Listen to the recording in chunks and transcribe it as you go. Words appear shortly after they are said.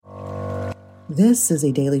This is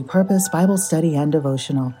a Daily Purpose Bible Study and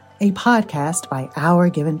Devotional, a podcast by Our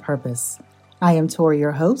Given Purpose. I am Tori,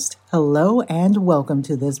 your host. Hello and welcome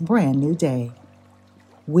to this brand new day.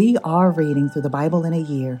 We are reading through the Bible in a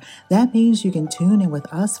year. That means you can tune in with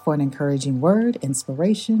us for an encouraging word,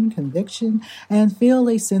 inspiration, conviction, and feel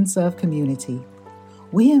a sense of community.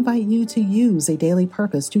 We invite you to use a daily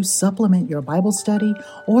purpose to supplement your Bible study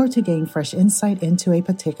or to gain fresh insight into a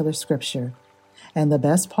particular scripture. And the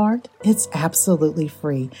best part, it's absolutely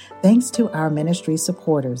free, thanks to our ministry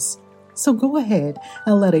supporters. So go ahead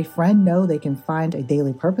and let a friend know they can find a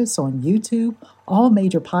daily purpose on YouTube, all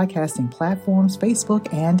major podcasting platforms,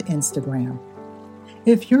 Facebook, and Instagram.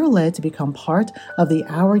 If you're led to become part of the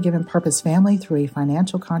Our Given Purpose family through a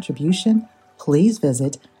financial contribution, please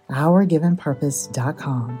visit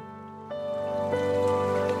OurGivenPurpose.com.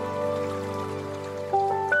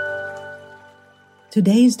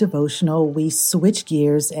 Today's devotional, we switch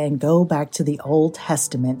gears and go back to the Old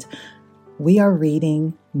Testament. We are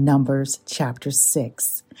reading Numbers chapter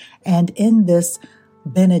 6. And in this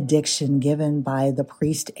benediction given by the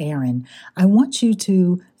priest Aaron, I want you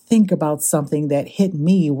to think about something that hit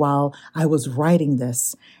me while I was writing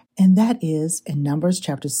this. And that is in Numbers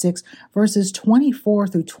chapter 6, verses 24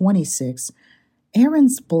 through 26.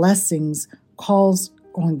 Aaron's blessings calls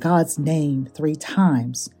on God's name 3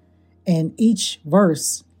 times. And each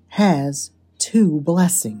verse has 2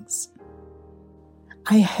 blessings.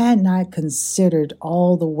 I had not considered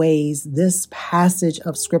all the ways this passage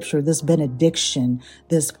of scripture, this benediction,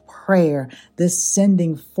 this prayer, this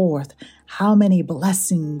sending forth, how many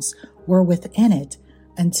blessings were within it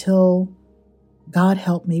until God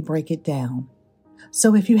helped me break it down.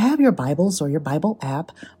 So if you have your Bibles or your Bible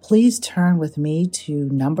app, please turn with me to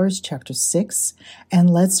Numbers chapter 6, and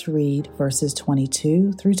let's read verses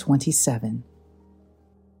 22 through 27.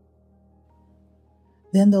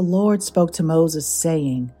 Then the Lord spoke to Moses,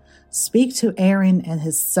 saying, "Speak to Aaron and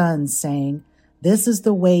his sons, saying, This is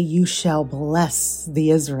the way you shall bless the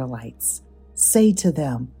Israelites. Say to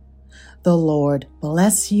them, The Lord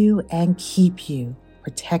bless you and keep you,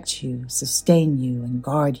 protect you, sustain you, and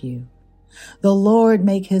guard you. The Lord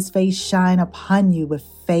make his face shine upon you with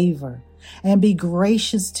favor and be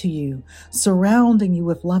gracious to you, surrounding you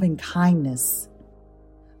with loving kindness.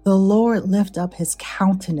 The Lord lift up his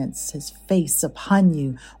countenance, his face upon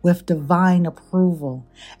you with divine approval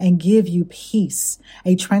and give you peace,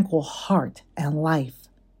 a tranquil heart and life.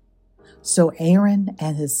 So Aaron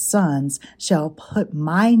and his sons shall put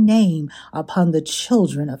my name upon the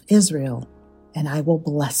children of Israel, and I will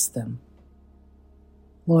bless them."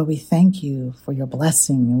 Lord, we thank you for your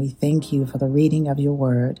blessing, and we thank you for the reading of your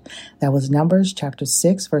word. That was Numbers chapter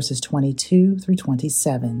 6, verses 22 through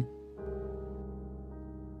 27.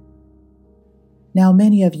 Now,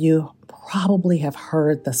 many of you probably have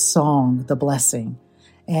heard the song, The Blessing,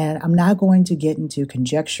 and I'm not going to get into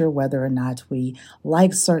conjecture whether or not we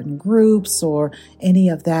like certain groups or any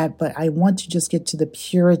of that, but I want to just get to the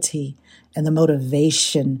purity and the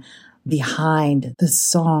motivation behind the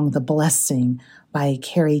song, The Blessing, by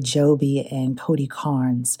Carrie Joby and Cody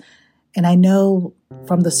Carnes. And I know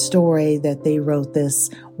from the story that they wrote this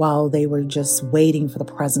while they were just waiting for the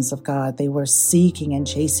presence of God. They were seeking and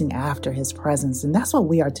chasing after his presence. And that's what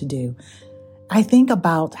we are to do. I think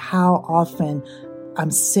about how often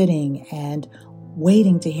I'm sitting and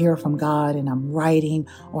waiting to hear from God, and I'm writing,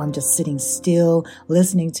 or I'm just sitting still,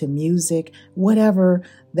 listening to music, whatever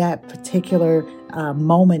that particular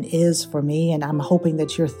moment is for me. And I'm hoping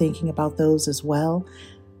that you're thinking about those as well.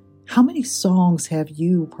 How many songs have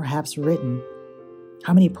you perhaps written?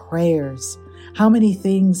 How many prayers? How many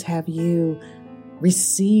things have you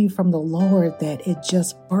received from the Lord that it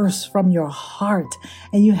just bursts from your heart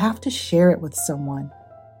and you have to share it with someone?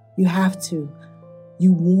 You have to.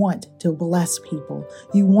 You want to bless people.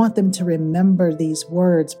 You want them to remember these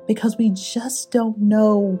words because we just don't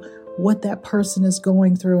know what that person is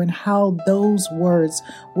going through and how those words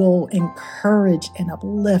will encourage and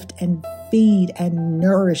uplift and feed and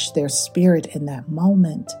nourish their spirit in that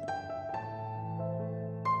moment.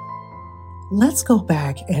 Let's go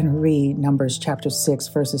back and read Numbers chapter 6,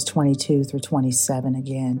 verses 22 through 27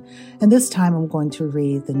 again. And this time I'm going to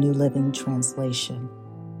read the New Living Translation.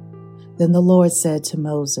 Then the Lord said to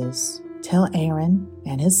Moses, "Tell Aaron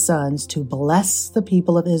and his sons to bless the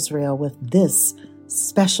people of Israel with this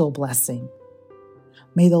special blessing.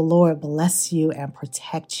 May the Lord bless you and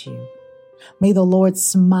protect you. May the Lord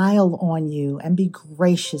smile on you and be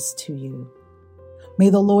gracious to you. May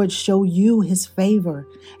the Lord show you his favor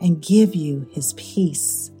and give you his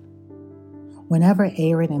peace. Whenever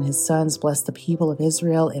Aaron and his sons bless the people of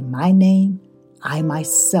Israel in my name, I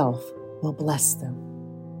myself will bless them."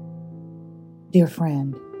 Dear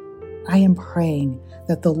friend, I am praying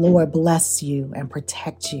that the Lord bless you and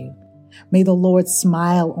protect you. May the Lord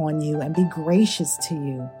smile on you and be gracious to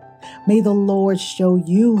you. May the Lord show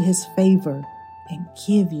you his favor and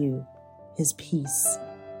give you his peace.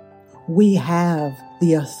 We have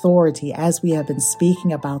the authority, as we have been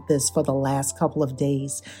speaking about this for the last couple of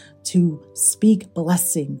days, to speak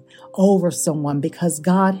blessing over someone because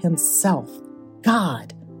God himself,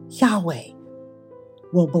 God, Yahweh,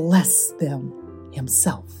 will bless them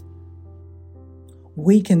himself.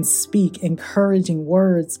 We can speak encouraging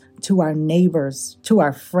words to our neighbors, to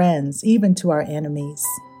our friends, even to our enemies,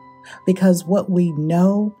 because what we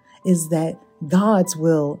know is that God's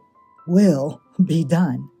will be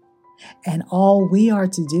done. And all we are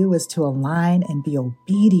to do is to align and be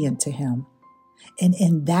obedient to him. And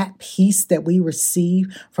in that peace that we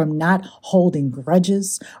receive from not holding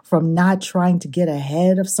grudges, from not trying to get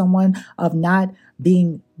ahead of someone, of not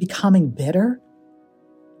becoming bitter,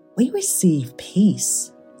 we receive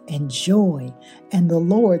peace and joy, and the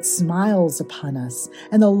Lord smiles upon us,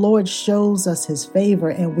 and the Lord shows us his favor,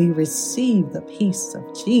 and we receive the peace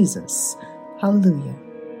of Jesus. Hallelujah.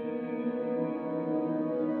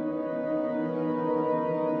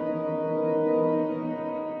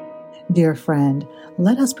 Dear friend,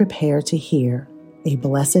 let us prepare to hear A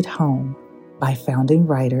Blessed Home by founding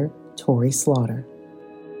writer Tori Slaughter.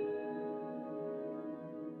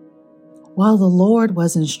 While the Lord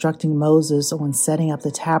was instructing Moses on setting up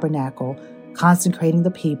the tabernacle, consecrating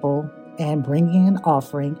the people, and bringing an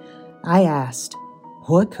offering, I asked,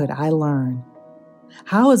 what could I learn?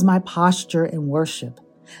 How is my posture in worship?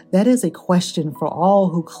 That is a question for all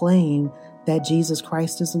who claim that Jesus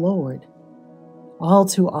Christ is Lord. All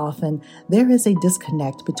too often, there is a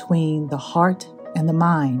disconnect between the heart and the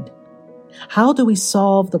mind. How do we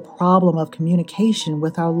solve the problem of communication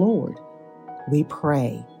with our Lord? We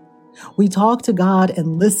pray. We talk to God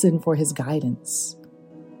and listen for his guidance.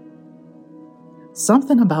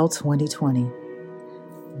 Something about 2020.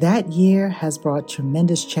 That year has brought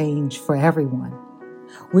tremendous change for everyone.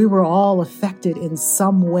 We were all affected in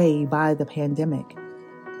some way by the pandemic.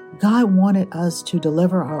 God wanted us to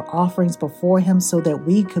deliver our offerings before him so that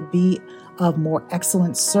we could be of more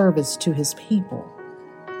excellent service to his people.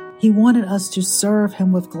 He wanted us to serve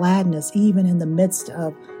him with gladness, even in the midst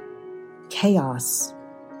of chaos,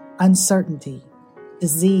 uncertainty,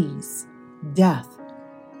 disease, death,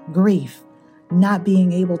 grief, not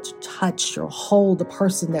being able to touch or hold the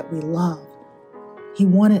person that we love. He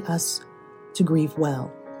wanted us to grieve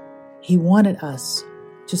well. He wanted us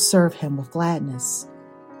to serve him with gladness.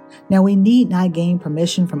 Now, we need not gain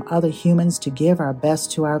permission from other humans to give our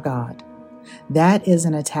best to our God. That is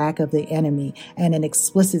an attack of the enemy and an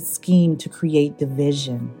explicit scheme to create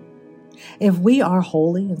division. If we are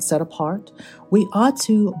holy and set apart, we ought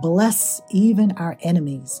to bless even our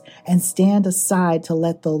enemies and stand aside to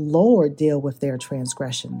let the Lord deal with their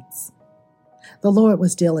transgressions. The Lord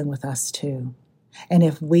was dealing with us too. And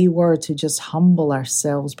if we were to just humble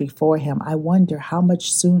ourselves before him, I wonder how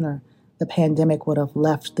much sooner the pandemic would have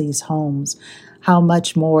left these homes, how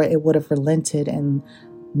much more it would have relented and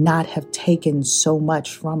not have taken so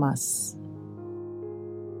much from us.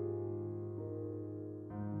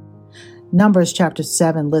 Numbers chapter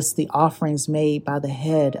 7 lists the offerings made by the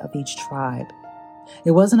head of each tribe.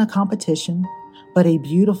 It wasn't a competition, but a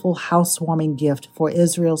beautiful housewarming gift for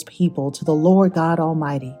Israel's people to the Lord God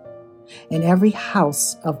Almighty. In every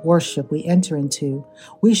house of worship we enter into,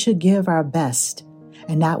 we should give our best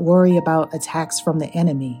and not worry about attacks from the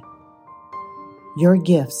enemy. Your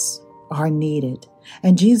gifts are needed,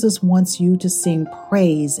 and Jesus wants you to sing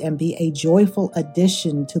praise and be a joyful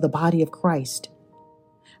addition to the body of Christ.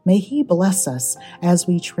 May he bless us as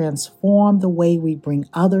we transform the way we bring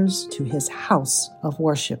others to his house of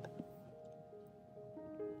worship.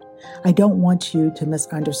 I don't want you to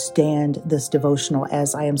misunderstand this devotional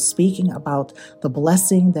as I am speaking about the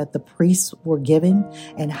blessing that the priests were given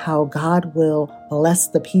and how God will bless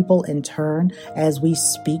the people in turn as we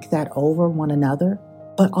speak that over one another,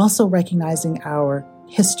 but also recognizing our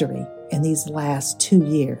history in these last 2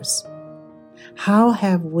 years. How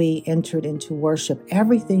have we entered into worship?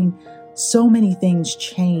 So many things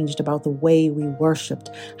changed about the way we worshiped,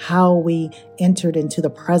 how we entered into the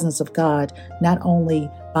presence of God, not only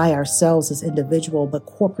by ourselves as individuals, but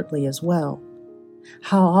corporately as well.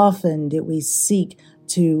 How often did we seek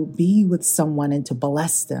to be with someone and to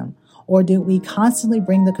bless them? Or did we constantly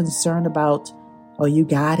bring the concern about, oh, you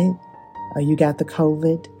got it? Oh, you got the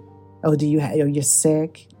COVID? Oh, you're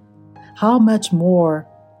sick? How much more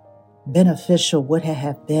beneficial would it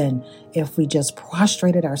have been if we just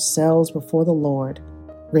prostrated ourselves before the Lord,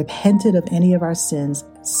 repented of any of our sins,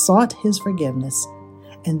 sought his forgiveness,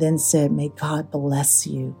 and then said, may God bless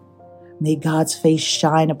you. May God's face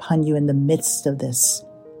shine upon you in the midst of this.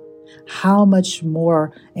 How much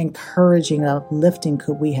more encouraging and uplifting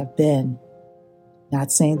could we have been?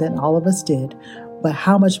 Not saying that all of us did, but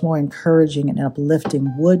how much more encouraging and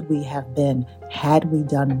uplifting would we have been had we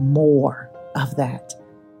done more of that?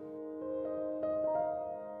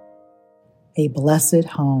 A Blessed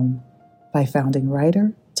Home by founding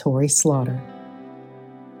writer Tori Slaughter.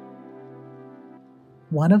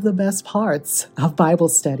 One of the best parts of Bible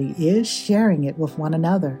study is sharing it with one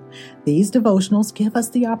another. These devotionals give us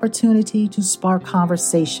the opportunity to spark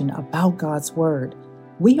conversation about God's Word.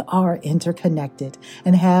 We are interconnected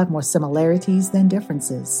and have more similarities than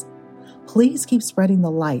differences. Please keep spreading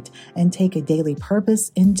the light and take a daily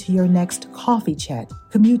purpose into your next coffee chat,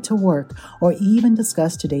 commute to work, or even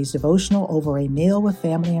discuss today's devotional over a meal with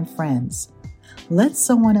family and friends. Let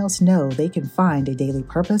someone else know they can find a daily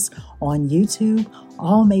purpose on YouTube,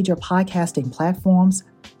 all major podcasting platforms,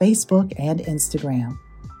 Facebook, and Instagram.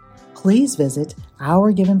 Please visit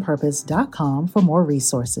OurGivenPurpose.com for more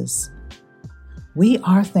resources. We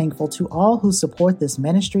are thankful to all who support this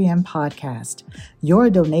ministry and podcast. Your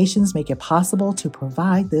donations make it possible to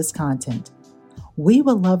provide this content. We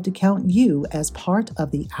would love to count you as part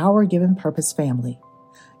of the Our Given Purpose family.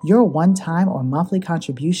 Your one-time or monthly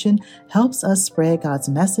contribution helps us spread God's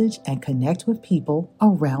message and connect with people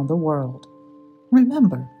around the world.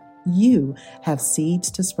 Remember, you have seeds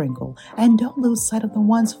to sprinkle, and don't lose sight of the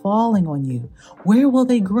ones falling on you. Where will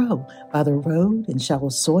they grow? By the road, in shallow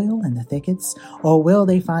soil, in the thickets? Or will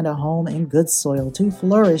they find a home in good soil to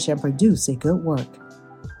flourish and produce a good work?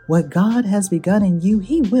 What God has begun in you,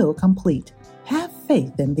 He will complete. Have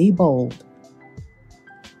faith and be bold.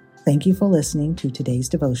 Thank you for listening to today's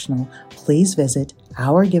devotional. Please visit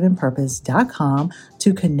OurGivenPurpose.com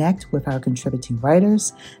to connect with our contributing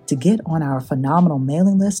writers, to get on our phenomenal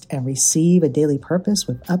mailing list and receive a daily purpose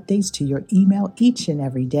with updates to your email each and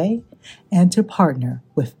every day, and to partner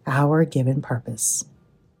with Our Given Purpose.